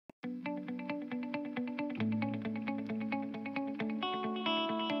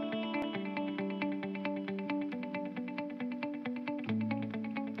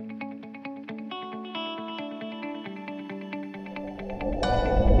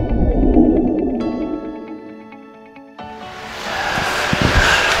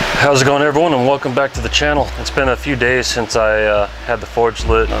How's it going, everyone, and welcome back to the channel. It's been a few days since I had the forge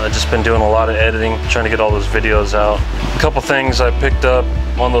lit. I've just been doing a lot of editing, trying to get all those videos out. A couple things I picked up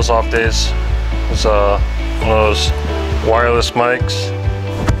on those off days was one of those wireless mics.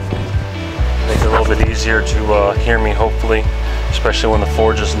 Make it a little bit easier to hear me, hopefully, especially when the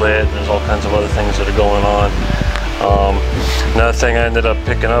forge is lit. There's all kinds of other things that are going on. Another thing I ended up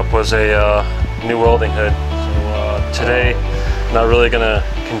picking up was a new welding hood. So today, not really gonna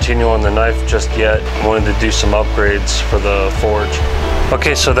continue on the knife just yet. I wanted to do some upgrades for the forge.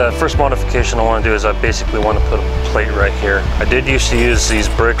 Okay, so that first modification I want to do is I basically want to put a plate right here. I did used to use these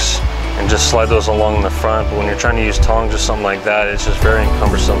bricks and just slide those along the front, but when you're trying to use tongs or something like that, it's just very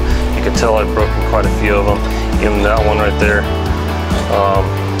cumbersome. You can tell I've broken quite a few of them, even that one right there.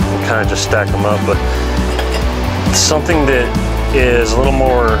 And kind of just stack them up, but something that is a little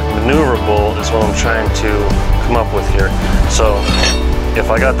more maneuverable is what I'm trying to come up with here. So if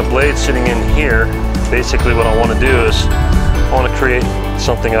I got the blade sitting in here, basically what I want to do is I want to create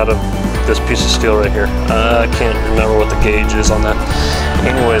something out of this piece of steel right here. I can't remember what the gauge is on that.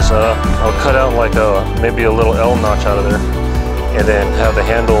 Anyways, I'll cut out like maybe a little L notch out of there, and then have the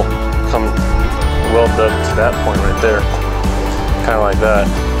handle come welded up to that point right there, kind of like that.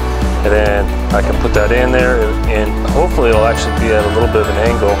 And then I can put that in there, and hopefully it'll actually be at a little bit of an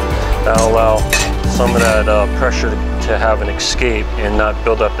angle. That'll allow some of that pressure to have an escape and not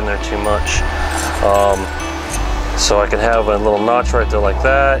build up in there too much. So I can have a little notch right there like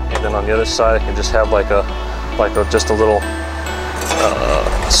that, and then on the other side I can just have just a little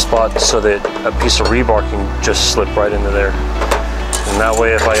spot so that a piece of rebar can just slip right into there. And that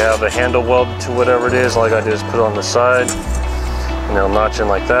way, if I have the handle welded to whatever it is, all I gotta do is put it on the side, and it'll notch in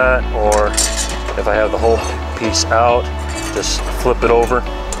like that. Or if I have the whole piece out, just flip it over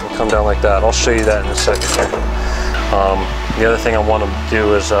and come down like that. I'll show you that in a second here. The other thing I want to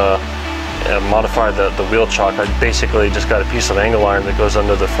do is modify the wheel chock. I basically just got a piece of angle iron that goes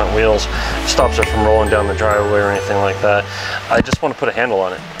under the front wheels, stops it from rolling down the driveway or anything like that. I just want to put a handle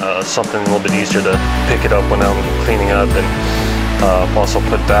on it, something a little bit easier to pick it up when I'm cleaning up, and also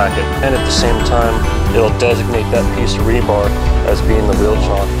put back. And at the same time, it'll designate that piece of rebar as being the wheel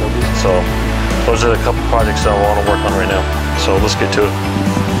chock. So those are a couple projects that I want to work on right now. So let's get to it.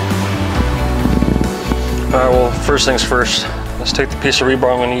 Alright, well, first things first, let's take the piece of rebar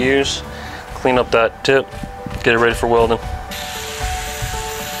I'm going to use, clean up that tip, get it ready for welding.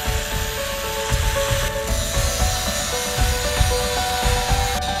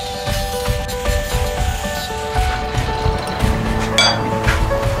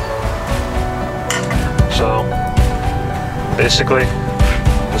 So basically,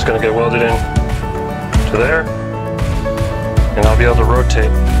 it's going to get welded in to there, and I'll be able to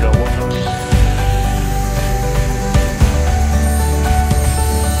rotate.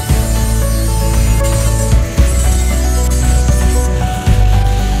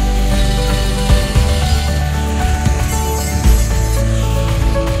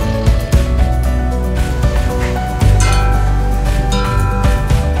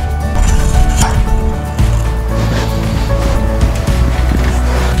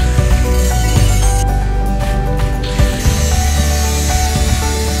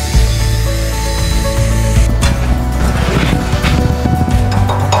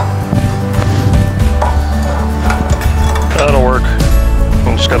 That'll work.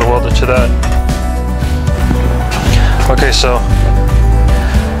 I'm just gotta weld it to that. Okay, so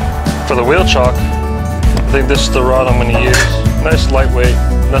for the wheel chock, I think this is the rod I'm going to use. Nice, lightweight,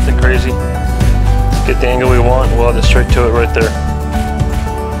 nothing crazy. Get the angle we want, weld it straight to it right there.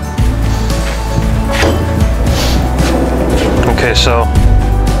 Okay, so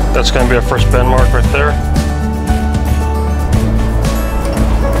that's going to be our first bend mark right there.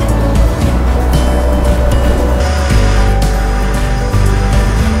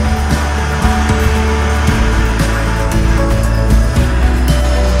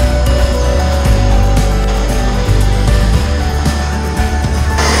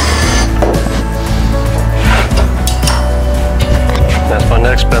 That's my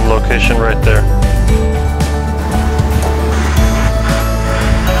next bend location right there.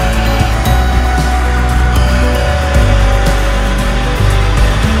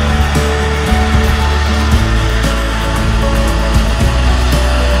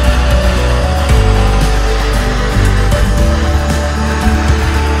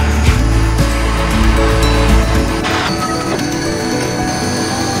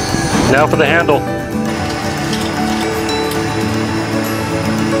 Now for the handle.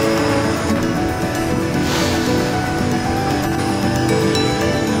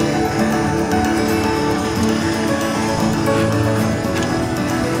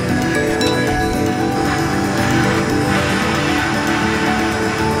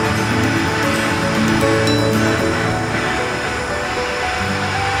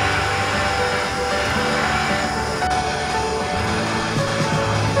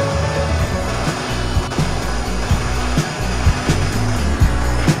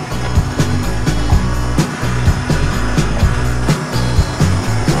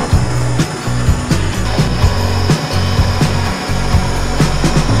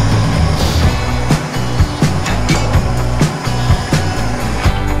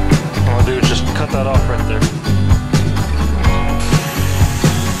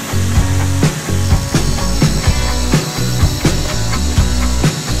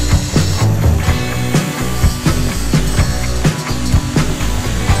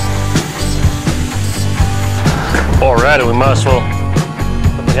 might as well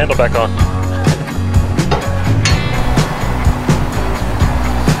put the handle back on.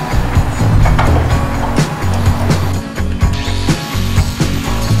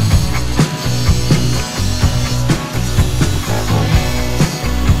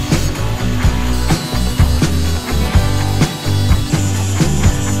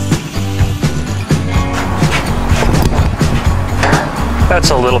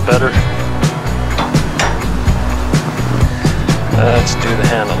 That's a little better. Let's do the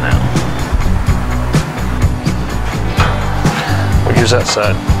handle now. We'll use that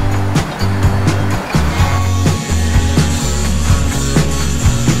side.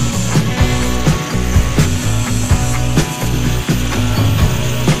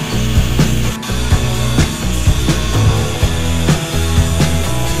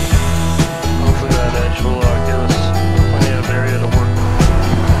 Hopefully that edge will give us plenty of area to work.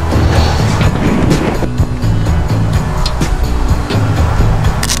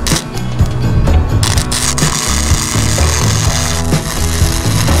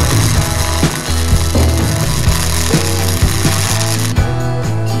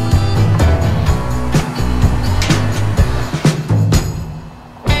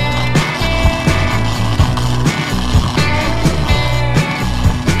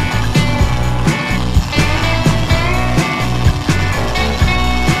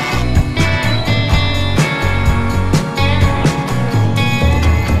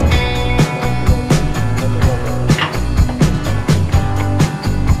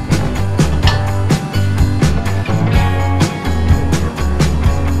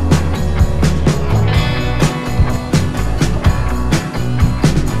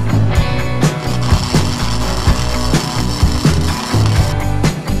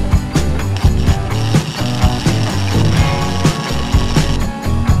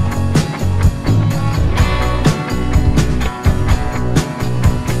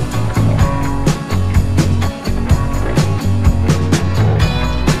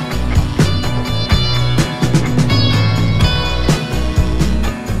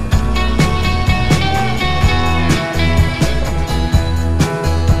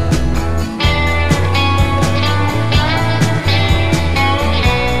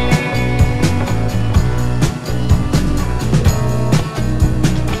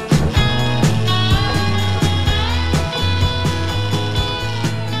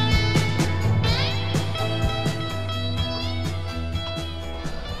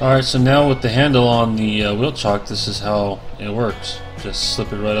 Alright, so now with the handle on the wheel chock, this is how it works. Just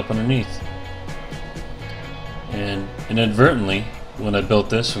slip it right up underneath. And inadvertently, when I built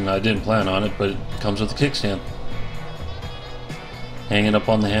this, and I didn't plan on it, but it comes with a kickstand. Hang it up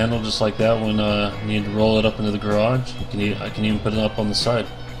on the handle just like that when you need to roll it up into the garage. I can even put it up on the side.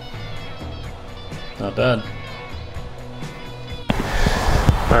 Not bad.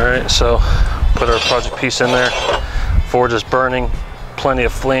 Alright, so put our project piece in there. Forge is burning. Plenty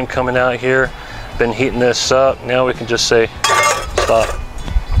of flame coming out here. Been heating this up. Now we can just say stop.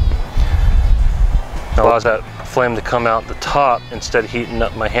 Allows that flame to come out the top instead of heating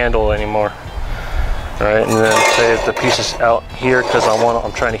up my handle anymore. All right, and then say if the piece is out here because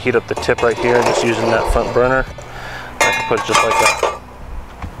I'm trying to heat up the tip right here, just using that front burner. I can put it just like that.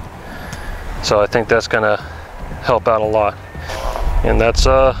 So I think that's gonna help out a lot. And that's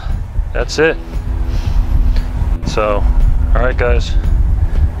it. So, all right, guys.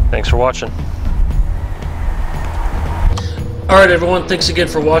 Thanks for watching. Alright everyone, thanks again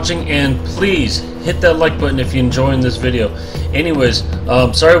for watching, and please hit that like button if you're enjoying this video. Anyways,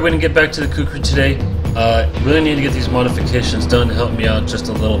 sorry we didn't get back to the kukri today. Really need to get these modifications done to help me out just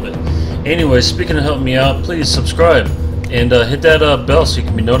a little bit. Anyways, speaking of helping me out, please subscribe and hit that bell so you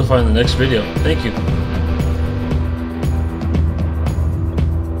can be notified in the next video. Thank you.